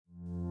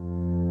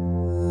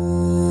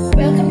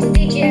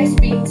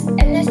Reads.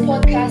 In this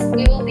podcast,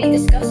 we will be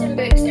discussing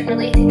books and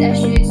related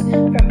issues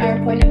from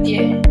our point of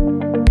view.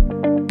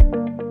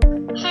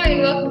 Hi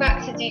and welcome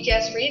back to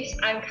DGS Reads.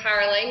 I'm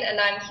Caroline and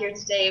I'm here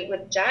today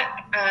with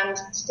Jack, and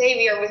today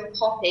we are with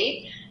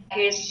Poppy,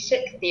 who's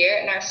sixth year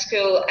in our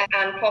school,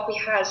 and Poppy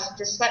has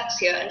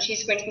dyslexia, and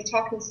she's going to be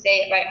talking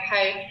today about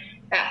how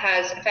that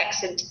has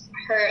affected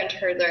her and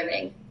her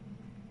learning.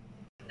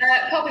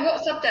 Poppy,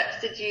 what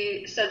subjects did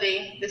you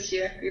study this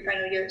year for your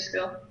final year at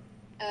school?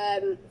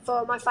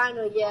 For my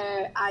final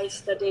year, I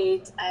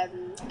studied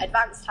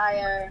Advanced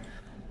Higher,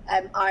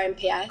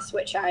 RMPS,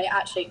 which I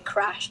actually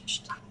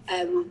crashed.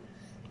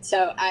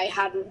 So I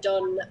hadn't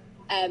done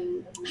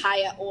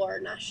Higher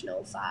or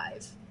National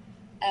 5,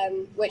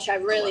 which I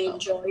really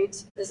enjoyed.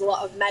 There's a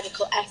lot of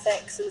medical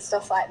ethics and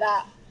stuff like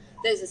that.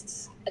 There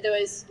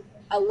was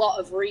a lot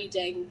of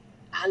reading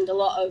and a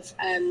lot of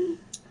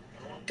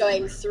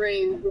going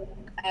through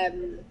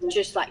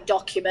just like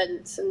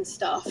documents and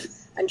stuff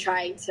and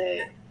trying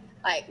to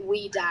like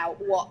weed out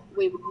what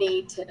we would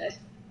need to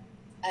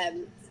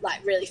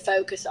like really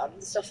focus on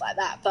and stuff like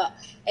that. But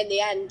in the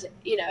end,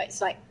 you know,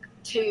 it's like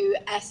 2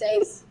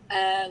 essays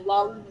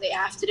long that you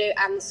have to do,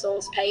 and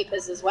source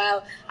papers as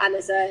well, and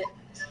there's a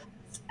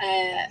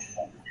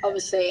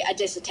obviously a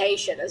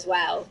dissertation as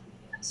well,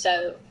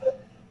 so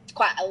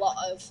quite a lot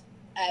of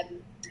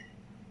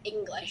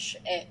English,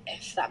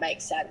 if that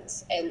makes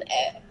sense, in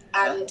it.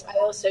 And I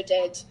also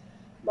did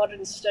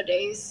modern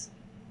studies,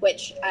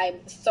 which I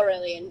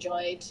thoroughly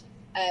enjoyed.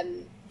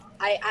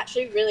 I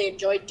actually really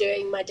enjoyed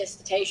doing my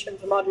dissertation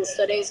for modern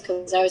studies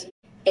because I was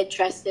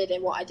interested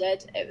in what I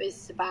did. It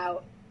was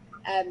about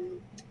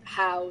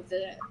how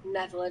the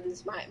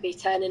Netherlands might be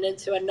turning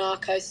into a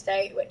narco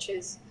state, which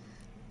is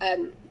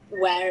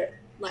where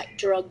like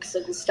drugs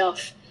and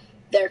stuff,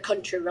 their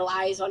country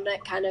relies on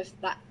it, kind of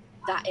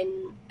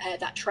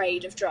that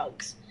trade of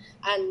drugs.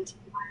 And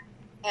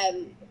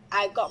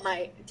I got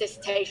my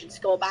dissertation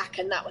score back,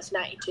 and that was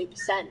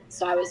 92%.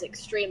 So I was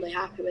extremely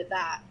happy with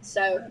that.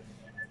 So,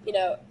 you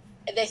know,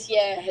 this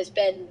year has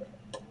been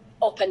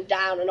up and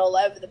down and all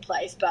over the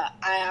place, but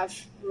I have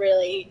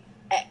really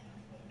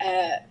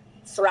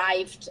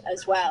thrived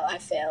as well, I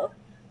feel.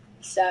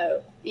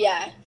 So,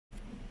 yeah.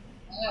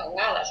 Oh,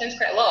 wow, that sounds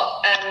quite a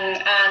lot.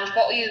 And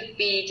what will you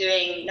be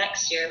doing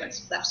next year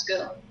once you've left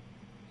school?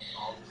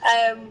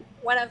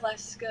 When I've left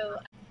school,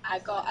 I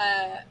got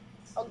a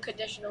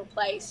unconditional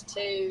place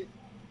to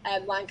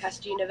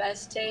Lancaster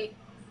University,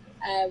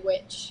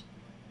 which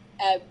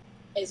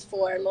is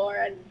for law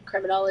and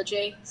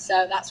criminology.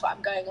 So that's what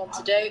I'm going on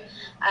to do,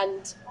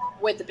 and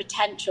with the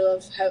potential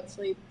of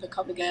hopefully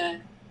becoming a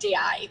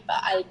DI, but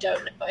I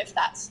don't know if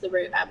that's the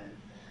route I'm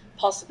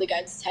possibly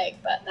going to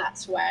take, but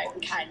that's where I'm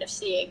kind of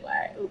seeing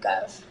where it will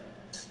go.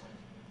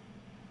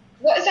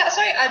 What is that,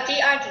 sorry? A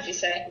DI, did you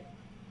say?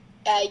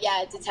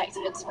 Yeah,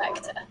 Detective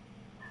Inspector.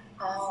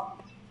 Oh,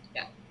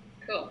 yeah,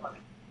 cool.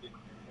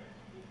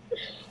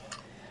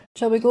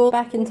 Shall we go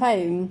back in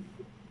time?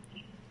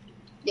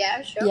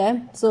 Yeah, sure. Yeah,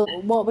 so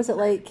what was it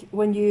like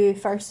when you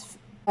first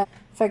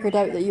figured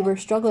out that you were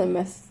struggling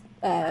with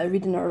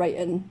reading or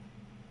writing?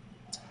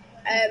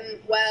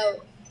 Well,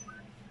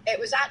 it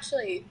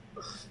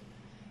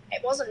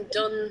wasn't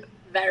done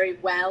very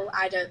well,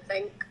 I don't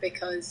think,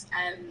 because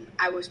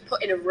I was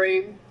put in a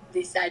room.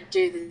 They said,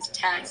 do this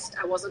test.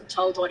 I wasn't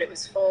told what it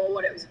was for,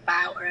 what it was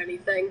about, or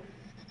anything.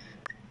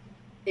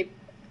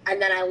 And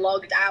then I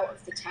logged out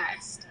of the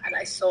test, and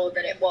I saw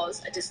that it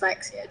was a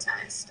dyslexia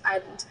test.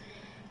 And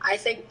I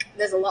think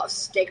there's a lot of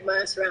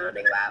stigma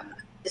surrounding about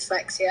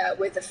dyslexia,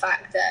 with the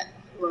fact that,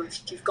 well,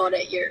 if you've got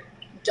it, you're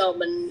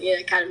dumb and, you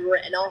know, kind of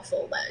written off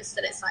almost.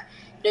 And it's like,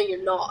 no,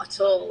 you're not at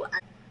all.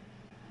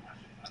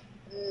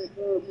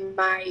 And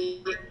my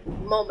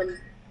mum and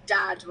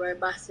dad were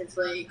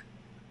massively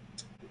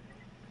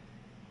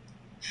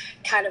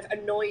kind of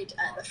annoyed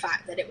at the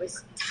fact that it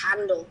was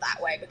handled that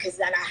way, because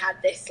then I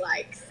had this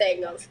like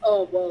thing of,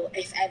 oh, well,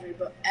 if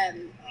everybody,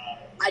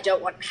 I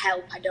don't want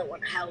help,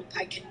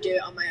 I can do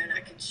it on my own, I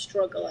can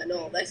struggle and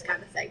all this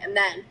kind of thing. And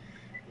then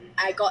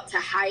I got to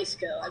high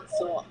school and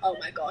thought, oh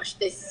my gosh,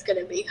 this is going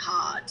to be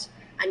hard.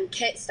 And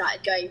Kit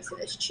started going to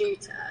this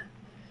tutor,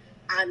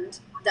 and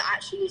that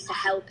actually used to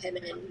help him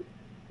in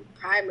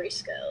primary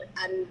school.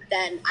 And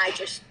then I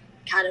just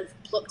kind of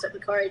plucked up the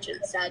courage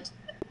and said,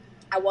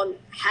 I want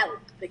help,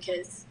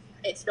 because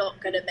it's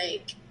going to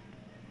make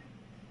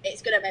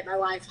my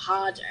life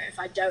harder if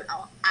I don't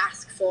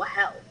ask for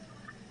help.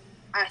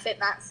 I think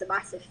that's the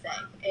massive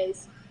thing,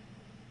 is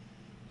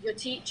your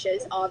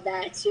teachers are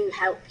there to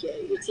help you.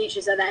 Your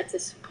teachers are there to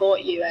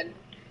support you, and,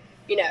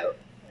 you know,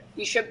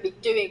 you shouldn't be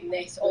doing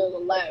this all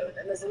alone.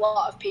 And there's a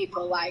lot of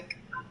people, like,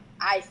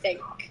 I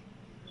think,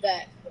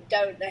 that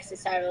don't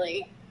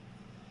necessarily,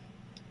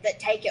 that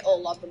take it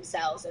all on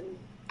themselves, and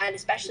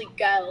especially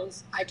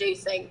girls. I do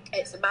think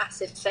it's a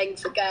massive thing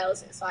for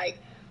girls. It's like,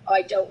 oh,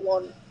 I don't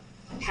want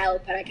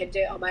help, and I can do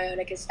it on my own,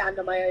 I can stand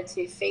on my own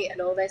 2 feet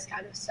and all this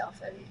kind of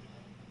stuff. And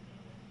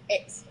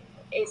it's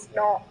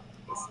not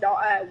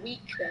a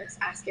weakness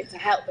asking for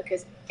help,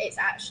 because it's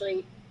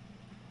actually,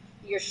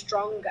 you're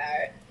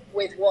stronger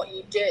with what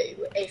you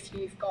do if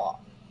you've got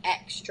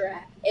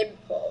extra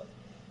input,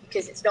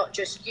 because it's not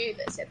just you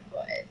that's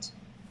inputted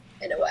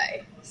in a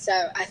way. So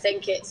I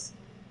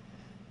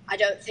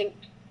don't think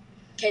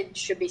kids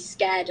should be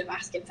scared of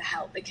asking for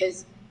help,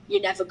 because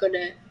you're never going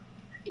to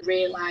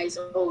realise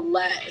or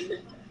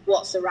learn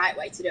what's the right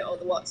way to do it or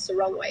what's the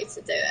wrong way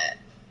to do it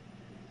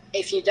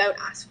if you don't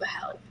ask for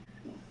help.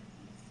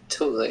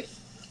 Totally.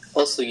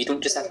 Also, you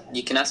don't just have,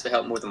 you can ask for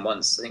help more than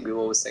once. I think we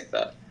always think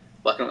that,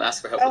 well, I can only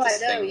ask for help with this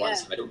thing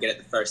once. If I don't get it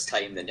the first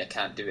time, then I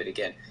can't do it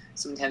again.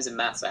 Sometimes in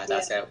maths, I had to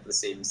ask help for the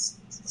same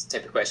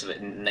type of question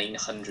like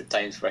 900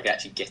 times before I could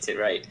actually get it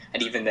right.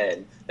 And even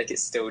then, like,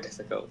 it's still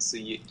difficult. So,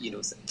 you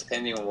know,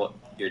 depending on what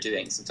you're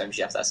doing, sometimes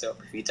you have to ask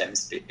help a few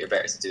times. You're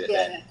better to do it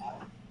then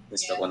than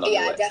struggle and not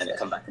know it, and it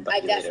come back and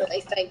bite you later. I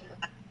definitely think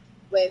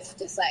with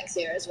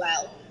dyslexia as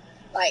well.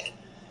 Like,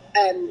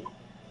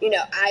 you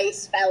know, I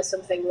spell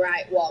something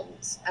right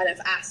once and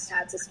I've asked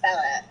how to spell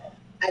it,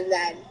 and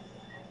then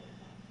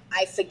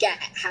I forget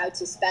how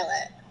to spell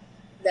it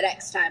the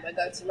next time I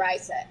go to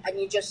write it, and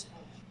you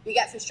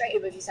get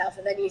frustrated with yourself,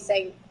 and then you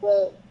think,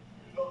 well,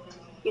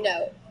 you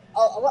know,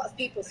 a lot of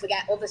people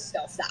forget other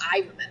stuff that I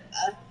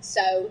remember,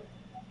 so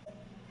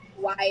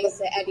why is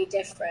it any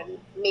different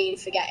me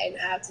forgetting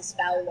how to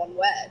spell one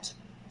word?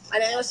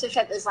 And I also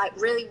think there's like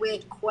really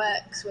weird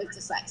quirks with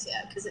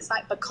dyslexia, because it's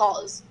like,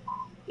 because,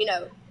 you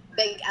know,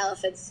 big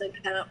elephants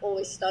cannot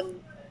always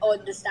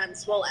understand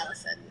small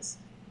elephants.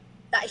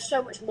 That is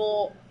so much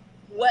more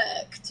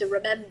work to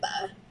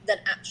remember than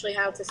actually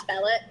how to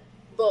spell it,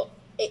 but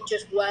it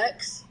just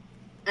works.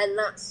 And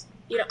that's,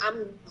 you know,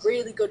 I'm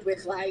really good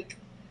with like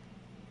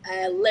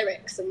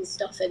lyrics and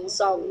stuff in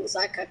songs.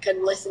 Like, I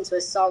can listen to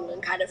a song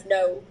and kind of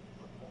know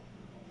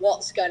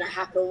what's going to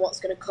happen, what's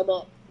going to come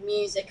up,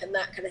 music and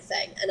that kind of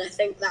thing. And I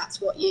think that's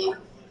what you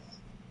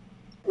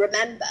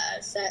remember,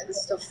 certain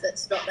stuff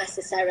that's not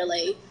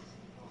necessarily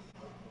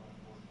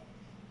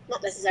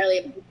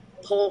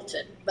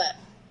important, but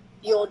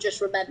you're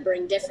just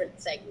remembering different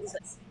things.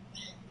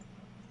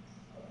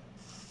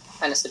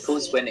 And I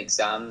suppose when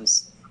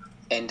exams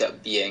end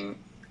up being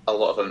a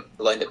lot of them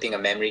end up being a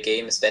memory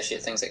game, especially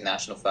at things like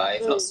National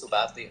 5, not so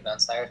badly at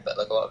Advanced Higher, but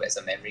like a lot of it is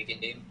a memory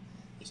game.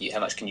 Like,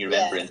 how much can you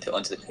remember and put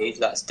onto the page?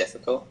 That's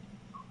difficult.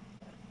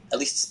 At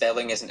least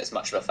spelling isn't as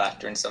much of a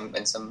factor in some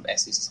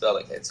essays as well.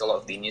 Like, it's a lot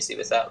of leniency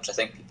with that, which I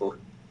think people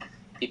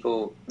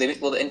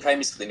in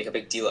primary school they make a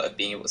big deal out of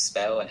being able to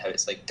spell and how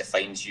it's like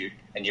defines you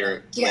and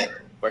your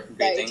working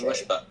grade English.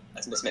 True. But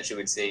as Miss Mitchell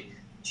would say,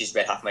 she's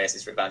read half my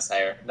essays for Advanced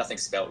Higher,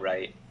 nothing's spelt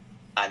right,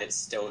 and they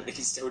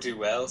can still do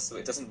well. So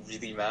it doesn't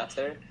really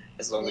matter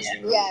as long as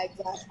you know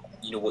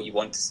you know what you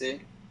want to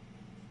say.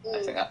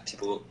 I think that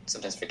people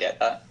sometimes forget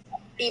that.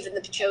 Even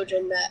the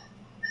children that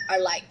are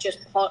like just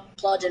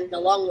plodding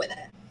along with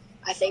it,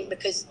 I think,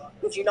 because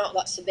if you're not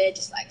got severe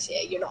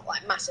dyslexia, you're not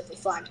like massively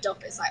flagged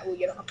up. It's like, well,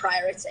 you're not a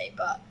priority,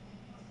 but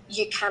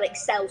you can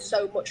excel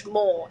so much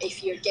more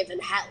if you're given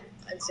help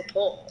and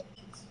support.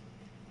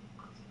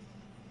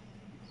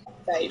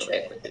 Very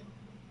true.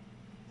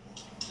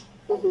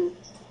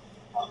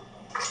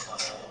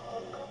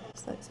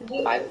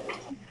 I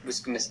was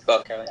going to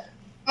speak, Caroline.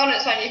 Oh, no,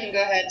 it's fine. You can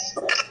go ahead.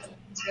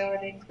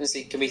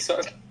 Can we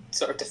sort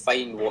of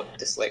define what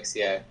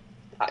dyslexia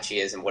actually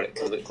is and what it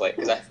can look like?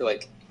 Because I feel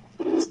like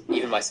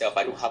even myself,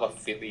 I don't have a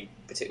really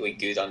particularly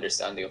good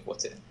understanding of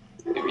what it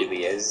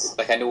really is.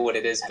 Like, I know what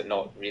it is, but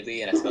not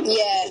really, and I feel like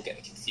people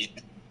get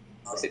confused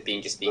with it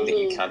being that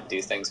you can't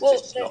do things, which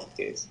is just not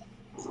the case.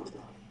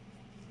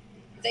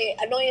 The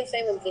annoying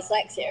thing with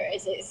dyslexia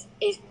is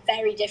it's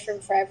very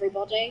different for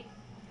everybody,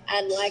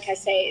 and like I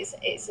say,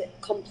 it's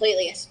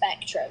completely a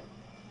spectrum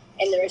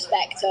in the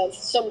respect of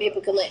some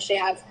people can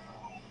literally have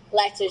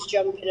letters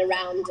jumping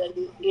around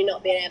and you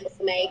not being able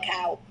to make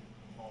out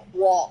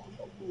what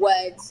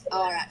words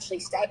are actually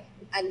stated,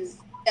 and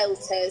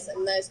filters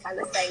and those kind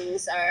of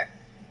things are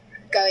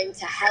going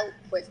to help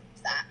with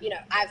that. You know,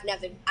 I've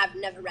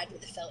never read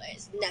with a filter.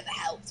 It's never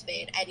helped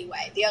me in any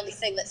way. The only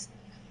thing that's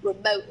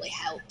remotely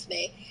helped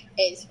me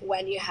is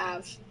when you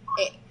have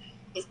it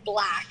is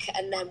black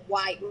and then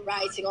white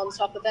writing on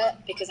top of it,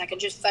 because I can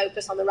just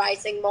focus on the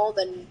writing more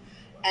than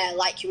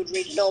like you would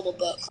read a normal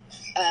book,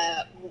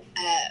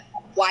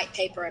 white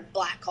paper and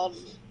black on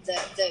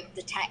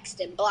the text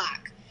in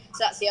black.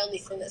 So that's the only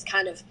thing that's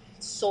kind of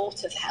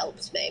sort of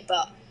helped me.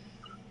 But,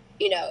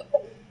 you know,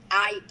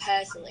 I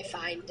personally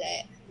find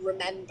it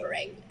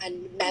remembering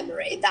and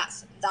memory.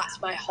 That's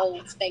my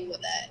whole thing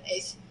with it,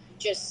 is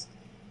just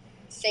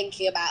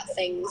thinking about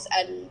things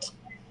and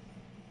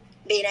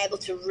being able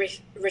to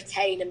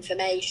retain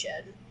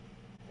information.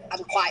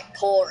 I'm quite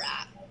poor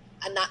at,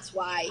 and that's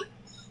why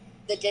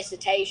the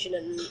dissertation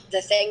and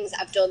the things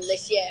I've done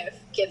this year have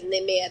given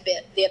me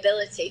the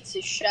ability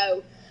to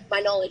show my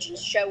knowledge and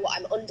show what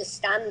I'm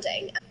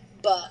understanding,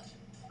 but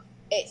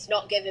it's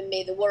not giving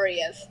me the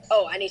worry of,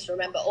 oh, I need to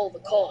remember all the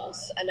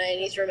calls and I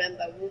need to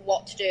remember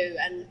what to do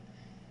and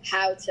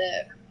how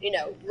to, you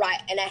know,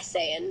 write an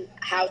essay and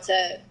how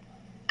to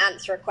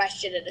answer a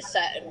question in a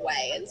certain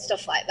way and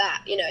stuff like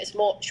that. You know, it's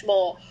much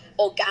more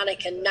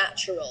organic and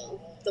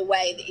natural the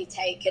way that you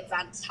take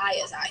advanced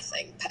hires, I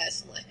think,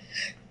 personally.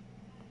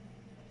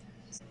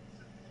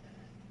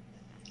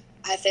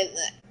 I think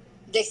that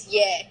this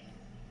year,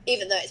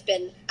 even though it's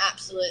been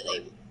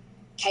absolutely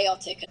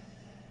chaotic,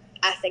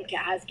 I think it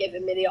has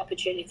given me the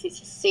opportunity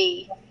to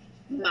see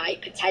my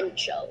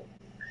potential.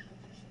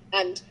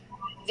 And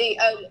the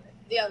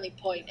only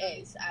point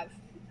is I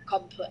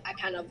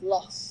kind of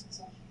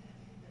lost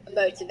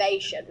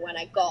motivation when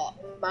I got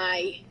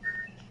my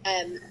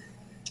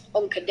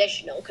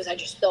unconditional, because I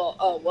just thought,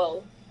 oh,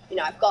 well, you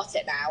know, I've got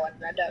it now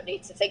and I don't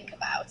need to think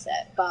about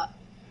it. But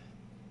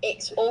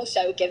it's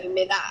also given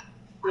me that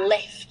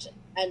lift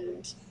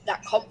and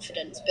that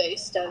confidence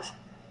boost of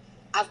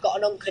I've got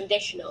an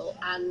unconditional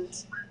and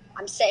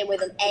I'm sitting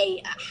with an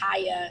A at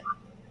higher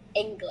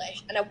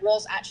English, and I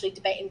was actually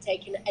debating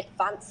taking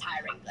advanced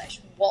higher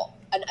English. What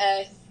on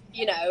earth,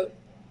 you know?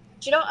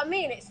 Do you know what I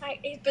mean? It's like,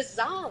 it's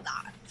bizarre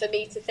that for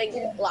me to think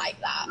like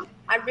that.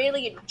 I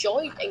really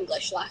enjoyed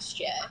English last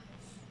year,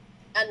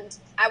 and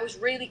I was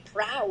really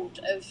proud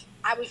of.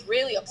 I was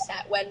really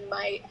upset when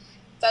my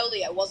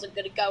folio wasn't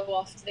going to go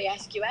off to the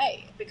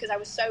SQA, because I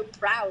was so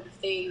proud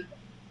of the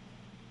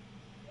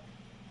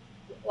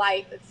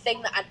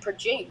thing that I'd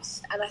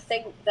produced. And I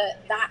think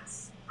that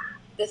that's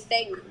the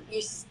thing.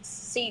 You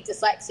see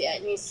dyslexia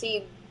and you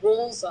see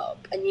walls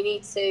up, and you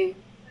need to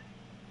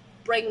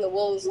bring the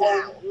walls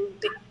down,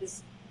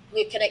 because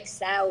you can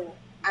excel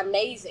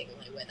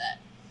amazingly with it.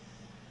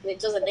 And it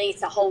doesn't need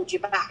to hold you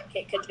back.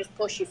 It can just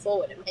push you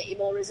forward and make you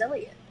more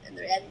resilient in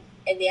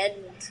the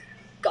end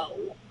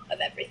goal of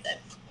everything.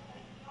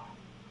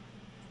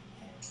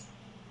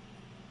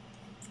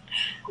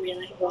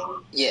 Really?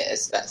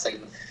 Yes, that's like,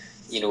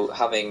 you know,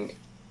 having,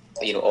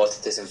 you know,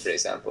 autism, for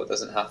example,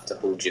 doesn't have to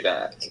hold you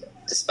back,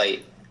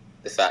 despite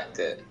the fact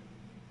that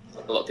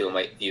a lot of people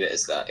might view it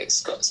as that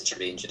it's got such a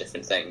range of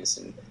different things,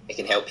 and it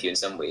can help you in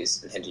some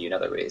ways and hinder you in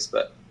other ways,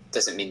 but it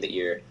doesn't mean that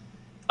you're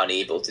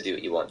unable to do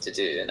what you want to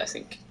do. And I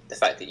think the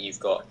fact that you've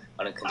got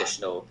an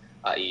unconditional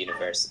at a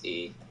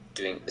university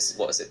doing this,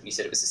 what is it? You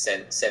said it was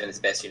the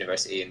seventh best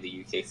university in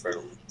the UK for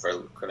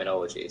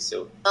criminology.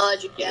 So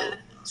Yeah, know,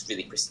 it's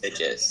really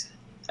prestigious.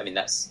 I mean,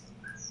 that's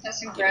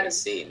incredible,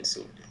 insane.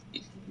 So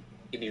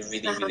you'd be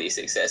really, really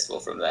successful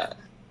from that.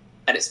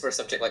 And it's for a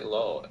subject like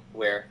law,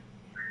 where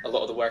a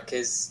lot of the work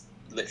is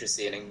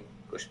literacy and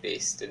English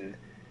based, and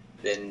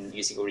then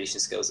using oration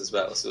skills as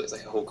well. So it's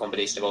like a whole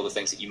combination of all the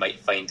things that you might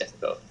find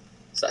difficult.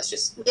 So that's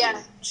just you know,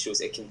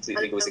 shows it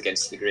completely goes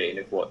against the grain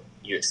of what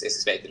is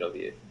expected of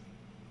you.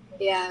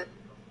 Yeah,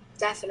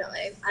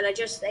 definitely. And I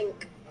just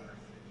think,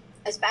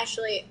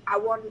 especially, I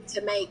want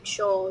to make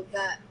sure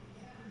that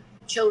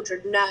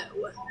children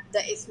know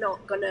that it's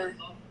not gonna.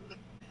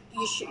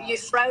 You've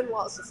thrown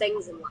lots of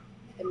things in life,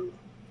 and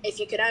if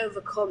you can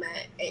overcome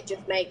it, it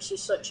just makes you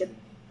such a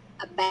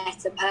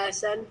better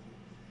person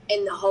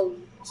in the whole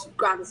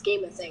grand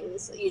scheme of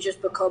things. You just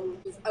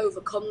you've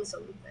overcome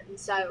something.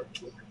 So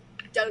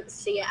don't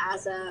see it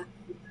as a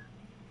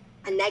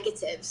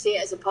negative, see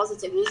it as a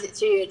positive. Use it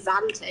to your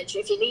advantage.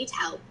 If you need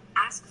help,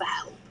 ask for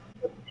help.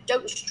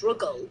 Don't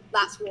struggle.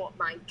 That's what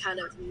my kind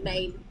of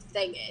main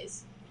thing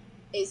is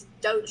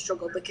don't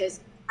struggle, because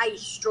I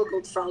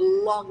struggled for a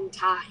long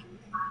time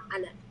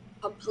and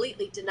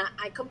completely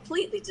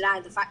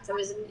denied the fact I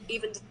was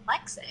even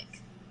dyslexic.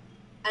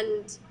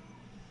 And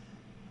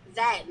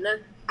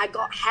then I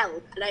got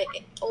help, and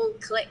it all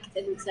clicked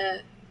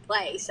into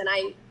place, and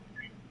I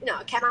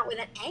came out with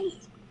an A.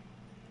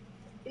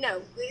 You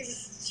know,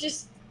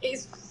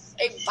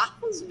 it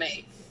baffles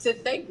me to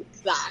think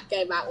that I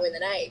came out with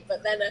an A,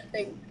 but then I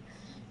think,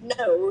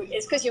 no,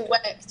 it's because you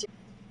worked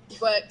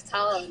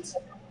hard.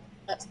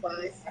 That's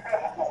why.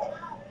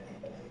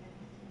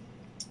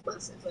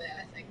 Massively,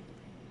 I think.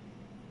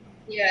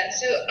 Yeah,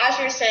 so as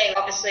you were saying,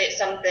 obviously it's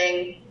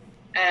something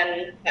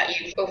that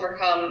you've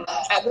overcome.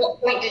 At what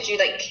point did you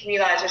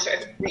realise or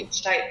sort of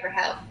reached out for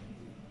help?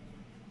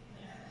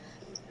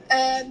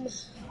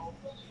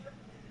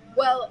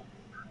 Well,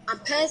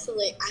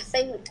 personally, I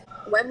think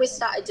when we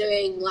started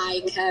doing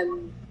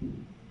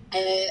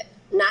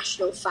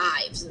national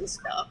fives and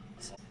stuff,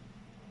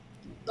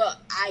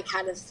 but I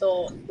kind of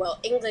thought, well,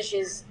 English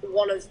is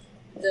one of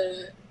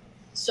the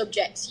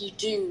subjects you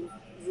do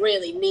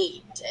really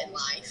need in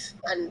life,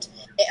 and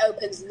it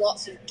opens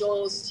lots of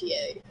doors to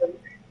you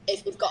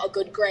if you've got a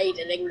good grade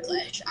in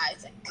English, I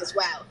think, as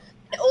well.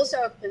 It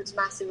also opens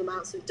massive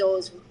amounts of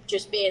doors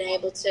just being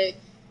able to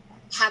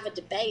have a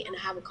debate and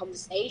have a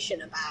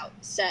conversation about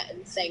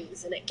certain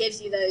things, and it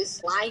gives you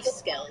those life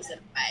skills in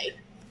a way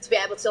to be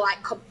able to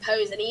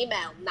compose an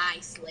email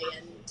nicely,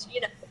 and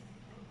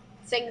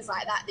things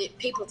like that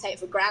people take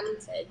for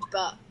granted.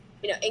 But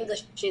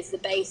English is the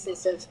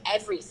basis of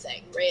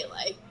everything,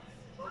 really.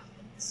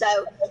 So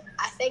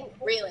I think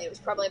really it was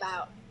probably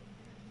about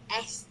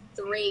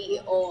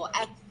S3 or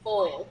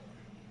S4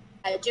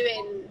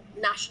 doing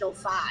national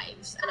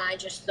fives, and I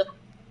just thought,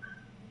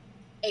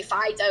 if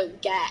I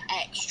don't get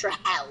extra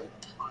help,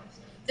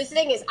 the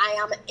thing is,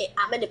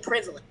 I'm in a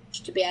privilege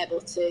to be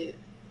able to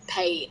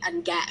pay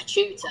and get a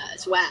tutor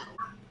as well.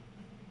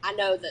 I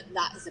know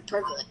that is a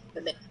privilege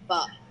for me,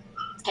 but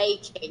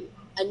taking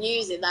and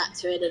using that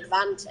to an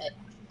advantage,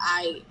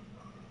 I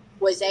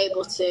was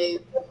able to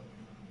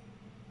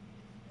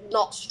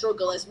not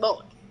struggle as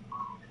much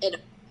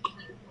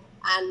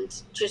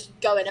and just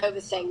going over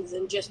things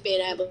and just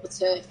being able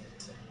to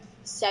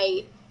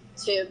say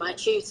to my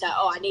tutor,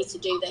 oh, I need to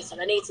do this and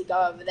I need to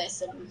go over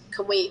this, and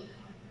can we,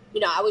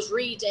 I was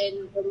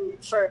reading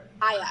for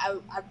I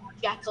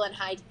Jekyll and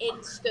Hyde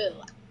in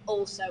school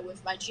also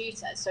with my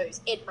tutor, so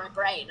it's in my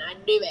brain. I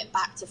knew it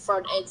back to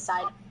front,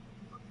 inside.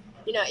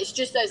 It's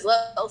just those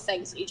little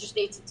things that you just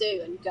need to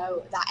do and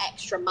go that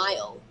extra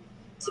mile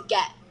to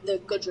get the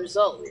good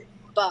result.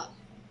 But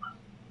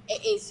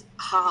it is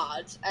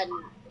hard, and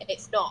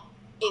it's not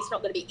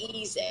going to be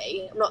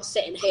easy. I'm not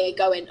sitting here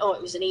going, oh,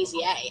 it was an easy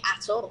A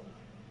at all.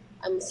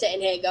 I'm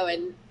sitting here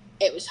going,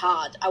 it was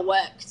hard. I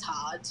worked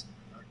hard,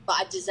 but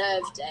I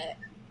deserved it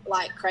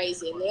like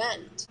crazy in the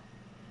end.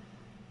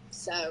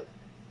 So,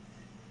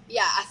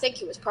 yeah, I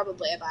think it was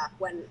probably about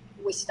when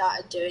we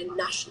started doing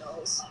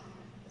nationals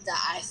that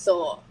I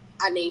thought,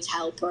 I need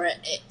help, or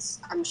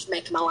I'm just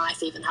making my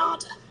life even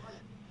harder,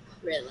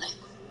 really.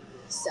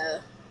 So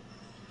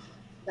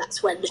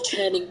that's when the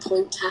turning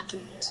point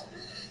happened.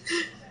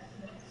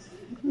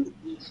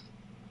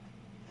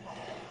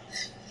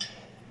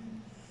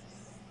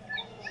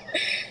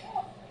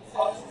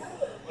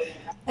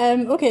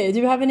 Okay, do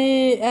you have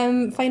any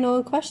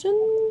final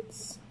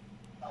questions?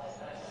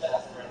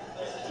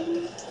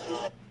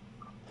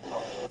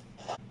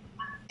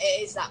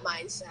 It is that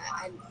mindset,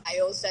 and I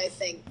also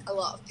think a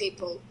lot of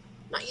people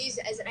not use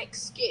it as an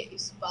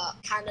excuse, but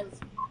kind of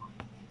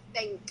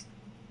think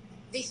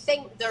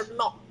they're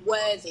not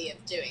worthy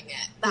of doing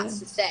it. That's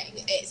the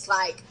thing. It's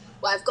like,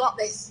 well, I've got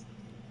this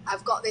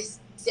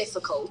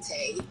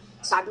difficulty,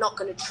 so I'm not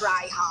going to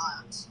try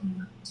hard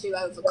to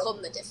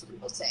overcome the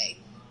difficulty,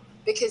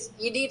 because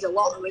you need a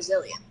lot of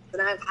resilience,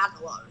 and I've had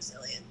a lot of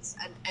resilience,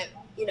 and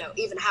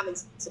even having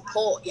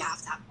support, you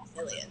have to have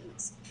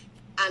resilience,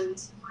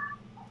 and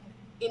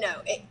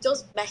it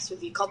does mess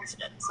with your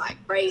confidence like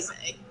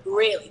crazy,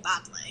 really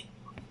badly,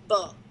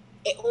 but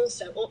it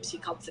also ups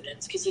your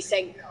confidence, because you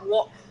think,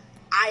 what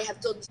I've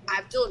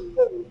done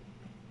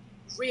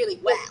really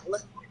well,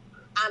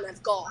 and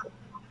I've got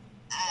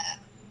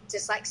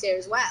dyslexia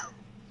as well.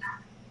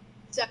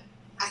 So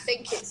I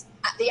think it's,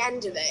 at the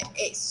end of it,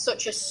 it's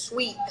such a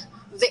sweet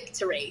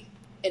victory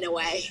in a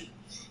way,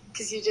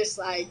 because you're just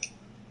like,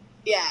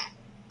 yeah,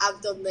 I've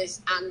done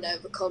this and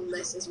overcome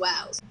this as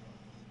well.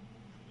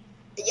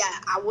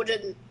 Yeah, I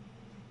wouldn't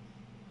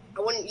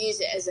use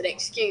it as an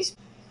excuse.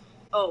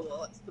 Oh,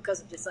 well, it's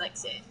because of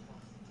dyslexia.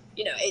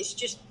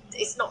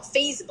 It's not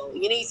feasible.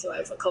 You need to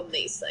overcome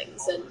these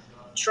things and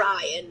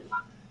try and,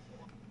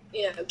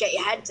 get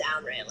your head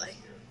down, really.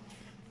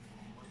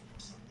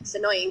 It's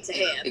annoying to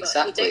hear, but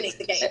exactly. You do need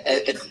to get your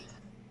head down.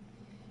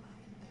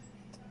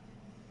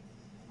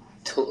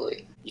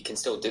 Totally. You can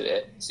still do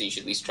it, so you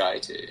should at least try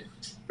to,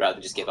 rather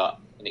than just give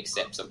up and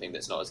accept something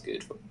that's not as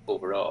good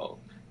overall.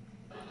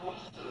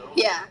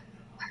 Yeah,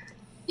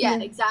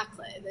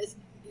 exactly.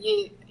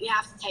 You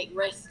have to take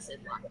risks in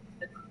life.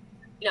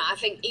 I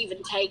think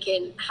even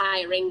taking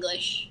higher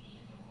English,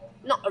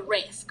 not a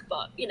risk,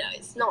 but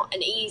it's not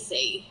an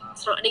easy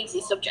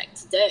subject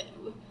to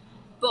do.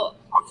 But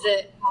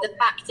the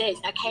fact is,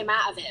 I came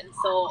out of it and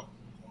thought,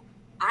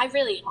 I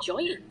really enjoy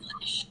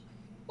English.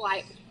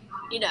 Like,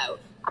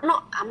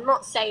 I'm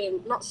not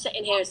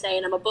sitting here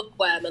saying I'm a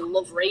bookworm and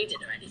love reading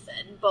or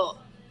anything, but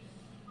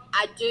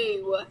I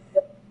do.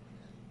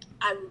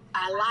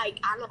 I like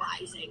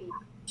analysing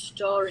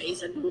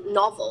stories and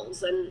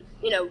novels, and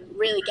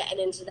really getting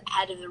into the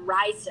head of the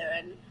writer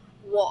and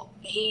what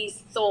he's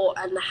thought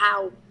and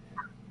how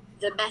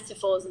the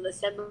metaphors and the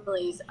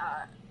similes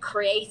are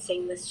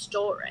creating the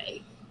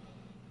story.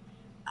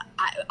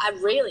 I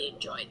really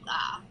enjoyed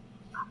that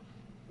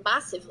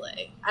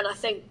massively, and I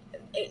think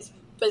it's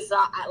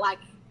bizarre.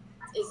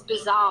 It's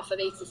bizarre for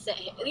me to sit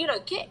here.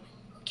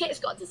 Kit's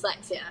got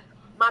dyslexia,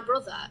 my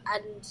brother,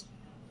 and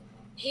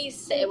he's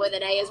sitting with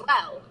an A as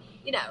well.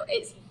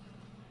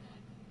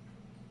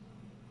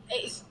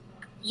 It's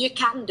you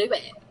can do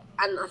it,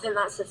 and I think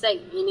that's the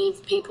thing. You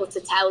need people to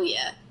tell you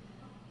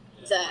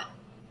that,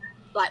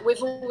 like,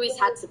 we've always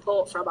had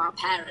support from our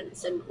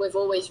parents, and we've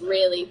always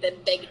really been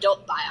bigged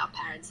up by our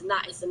parents, and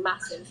that is a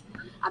massive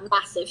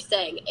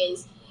thing.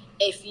 Is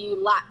if you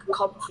lack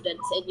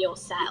confidence in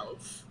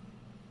yourself,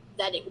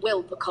 then it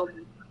will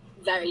become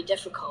very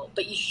difficult.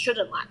 But you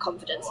shouldn't lack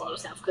confidence in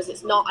yourself, because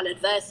it's not an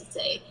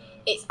adversity.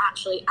 It's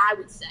actually, I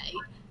would say,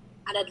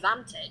 an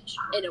advantage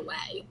in a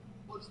way,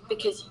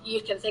 because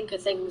you can think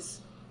of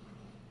things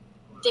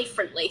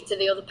differently to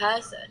the other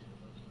person.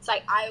 It's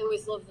like, I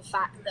always love the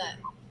fact that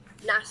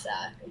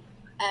NASA,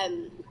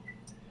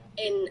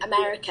 in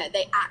America,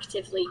 they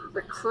actively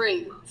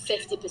recruit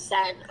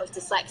 50% of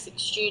dyslexic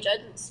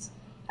students,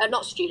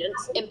 not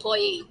students,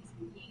 employees.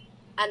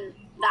 And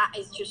that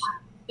is just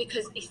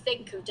because they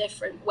think of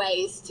different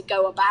ways to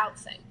go about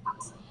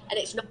things. and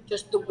it's not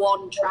just the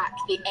one track,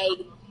 the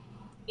A,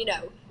 you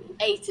know,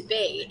 A to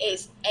B.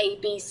 It's A,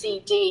 B,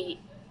 C, D,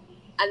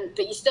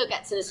 but you still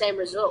get to the same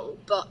result,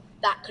 but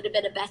that could have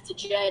been a better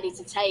journey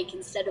to take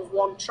instead of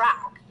one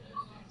track.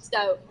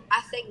 So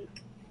I think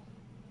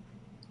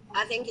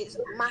it's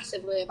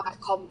massively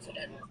about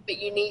confidence, but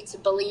you need to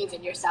believe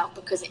in yourself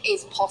because it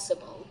is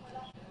possible.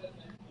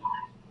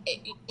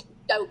 You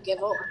don't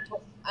give up.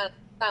 I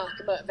sound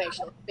like a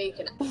motivational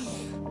speaker.